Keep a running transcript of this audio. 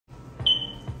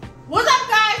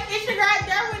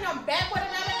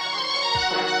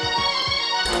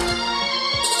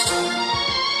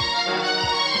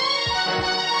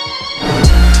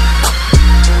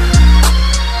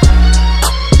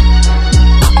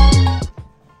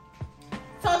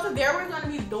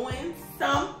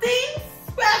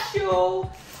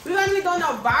doing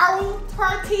a viral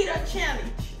tortilla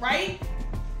challenge, right?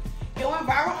 It went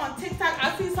viral on TikTok.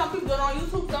 I see some people do it on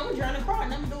YouTube, so I'm gonna join the crowd.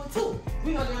 Let me do it too.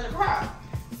 We gonna join the crowd.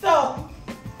 So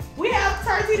we have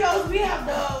tortillas. We have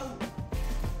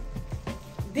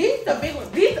these the big ones.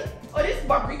 These this is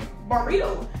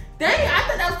burrito. Dang, I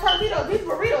thought that was tortillas. These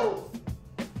burritos.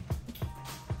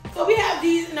 So we have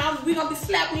these, and now we gonna be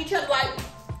slapping each other like,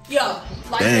 yo.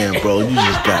 Like damn, that. bro, you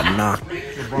just got knocked.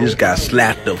 You just got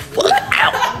slapped the fuck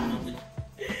out.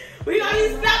 We gonna be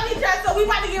slapping each other, so we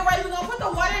about to get ready. We gonna put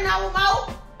the water in our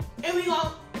mouth, and we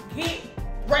gonna get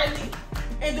ready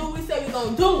and do what we say we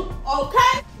gonna do,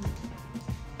 okay?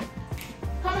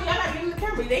 Come on, y'all gotta get in the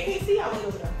camera. They can't see y'all way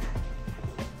over there.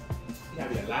 You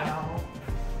gotta be a light on.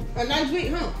 A nice beat,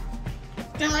 huh?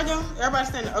 Stand right there. Everybody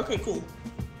stand there. Okay, cool.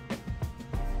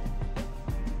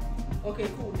 Okay,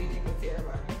 cool. DJ can see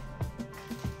everybody.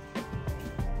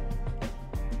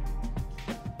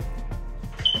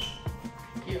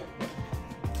 Yeah.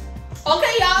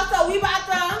 Okay, y'all. So we about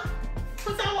to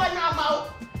put some water in our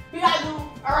mouth. We gotta do.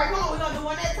 All right, come on. We gonna do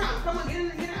one at a time. Come on, get in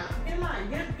line.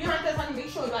 Get right there so I can make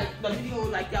sure like the video,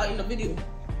 like y'all in the video.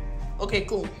 Okay,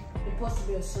 cool. It's supposed to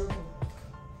be a circle.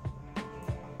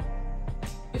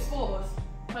 It's 4 of us.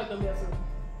 How gonna be a circle?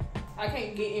 I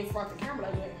can't get in front of the camera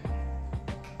like that.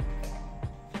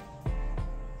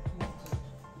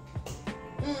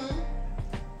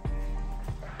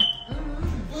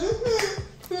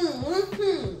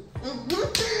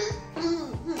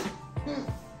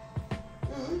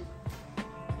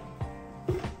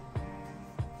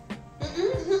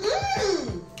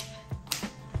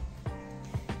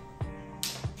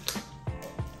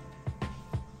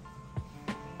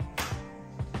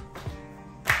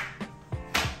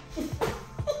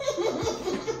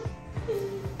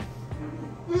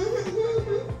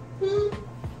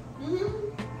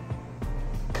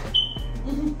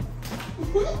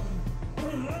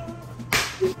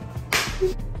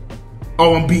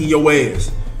 Oh, I'm beating your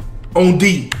ass. On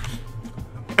D.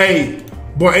 Hey,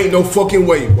 boy, ain't no fucking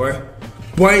way, boy.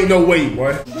 Boy, ain't no way,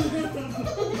 boy.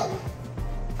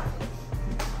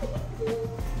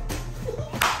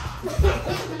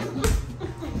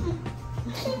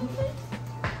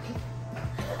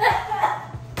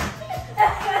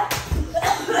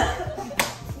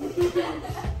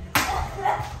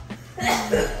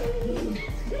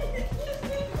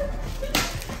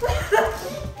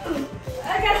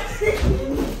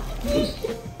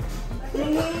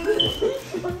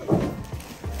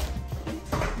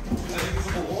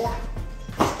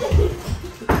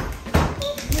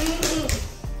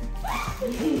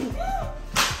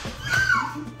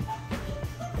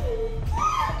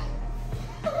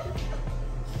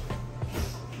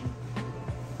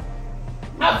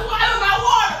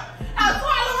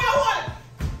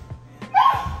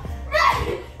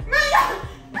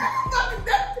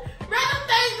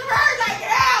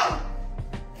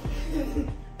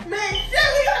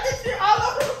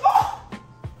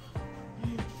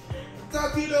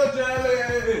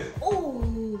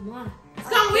 Oh my.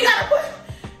 So we gotta put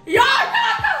y'all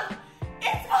no.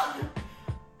 It's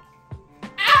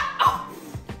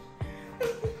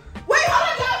wait, hold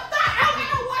on, y'all stop. I don't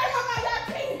know what y'all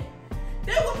cheating.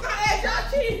 They was gonna ask y'all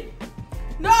cheating.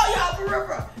 No, y'all, for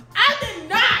real. I did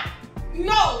not.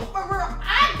 No, for real.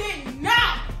 I did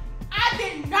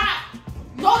not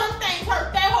know them things hurt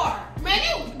that hard. Man,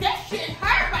 that shit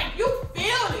hurt. Like you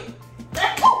feel it.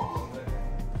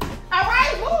 All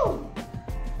right, move.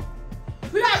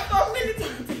 We got so many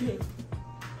tortillas.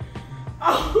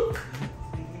 Oh.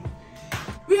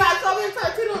 We got so many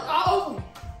tortillas all over.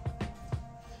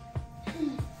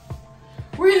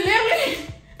 We literally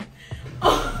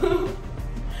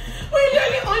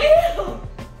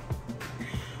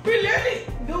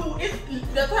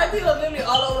the tortillas literally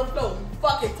all over the floor.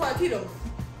 Fucking tortillas.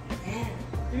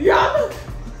 Y'all know,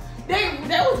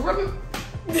 that was ripping.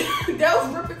 That was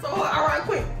ripping so hard. All right,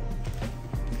 quick.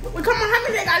 Well, come on, how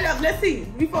many they got left? Let's see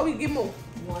before we get more.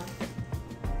 1.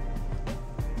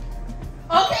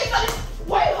 Okay, so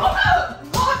wait, hold up.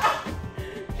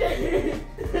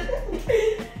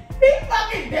 He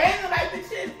fucking dancing like this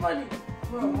shit is funny.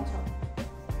 Bro, watch out.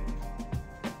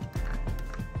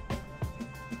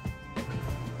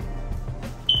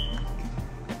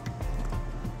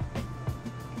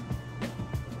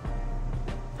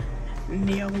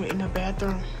 Nia went in the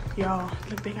bathroom. Y'all,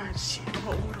 look, they got shit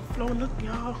all over the floor. Look,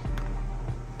 y'all.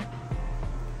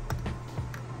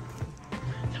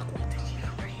 Look what they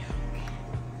got right here.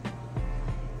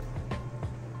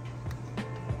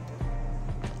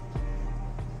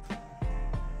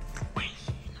 Wait,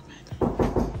 she in the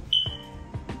bathroom.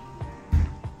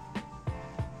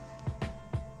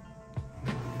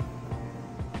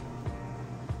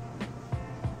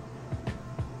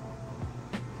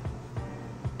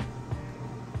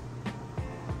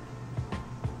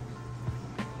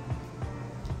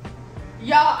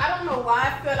 Y'all, I don't know why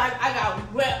I feel like I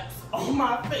got webs on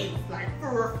my face. Like,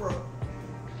 for real.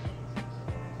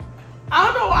 I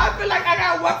don't know why I feel like I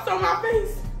got webs on my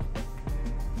face.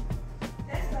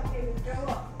 That's not baby. Throw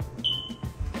up.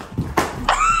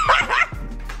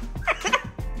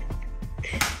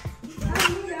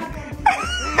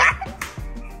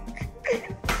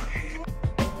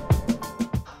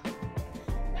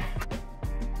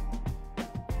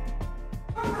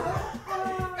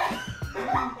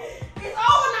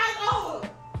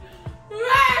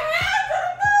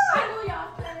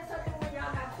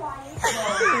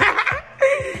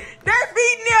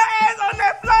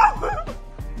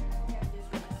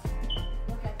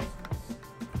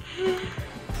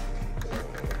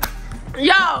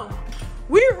 Yo,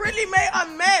 we really made a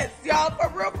mess, y'all, for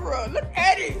real. Look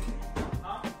at it.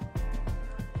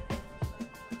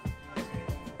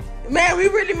 Man, we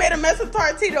really made a mess of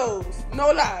tortillas.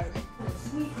 No lie.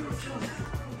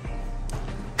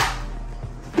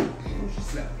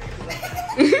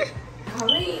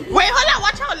 Wait, hold on,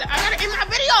 watch out. I gotta end my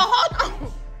video. Hold on.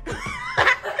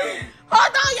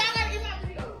 Hold on, y'all gotta end my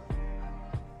video.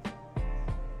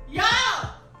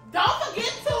 Y'all, don't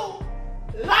forget to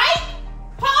like.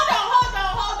 Hold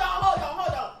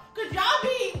on. Cause y'all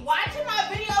be watching my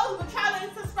videos but y'all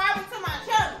ain't subscribing to my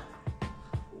channel.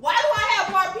 Why do I have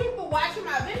more people watching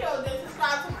my videos than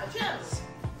subscribe to my channel?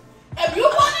 If you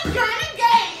want to join the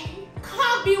game,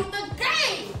 come be with the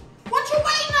game. What you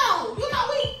waiting on? You know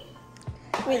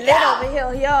we lit over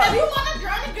here, y'all. If you want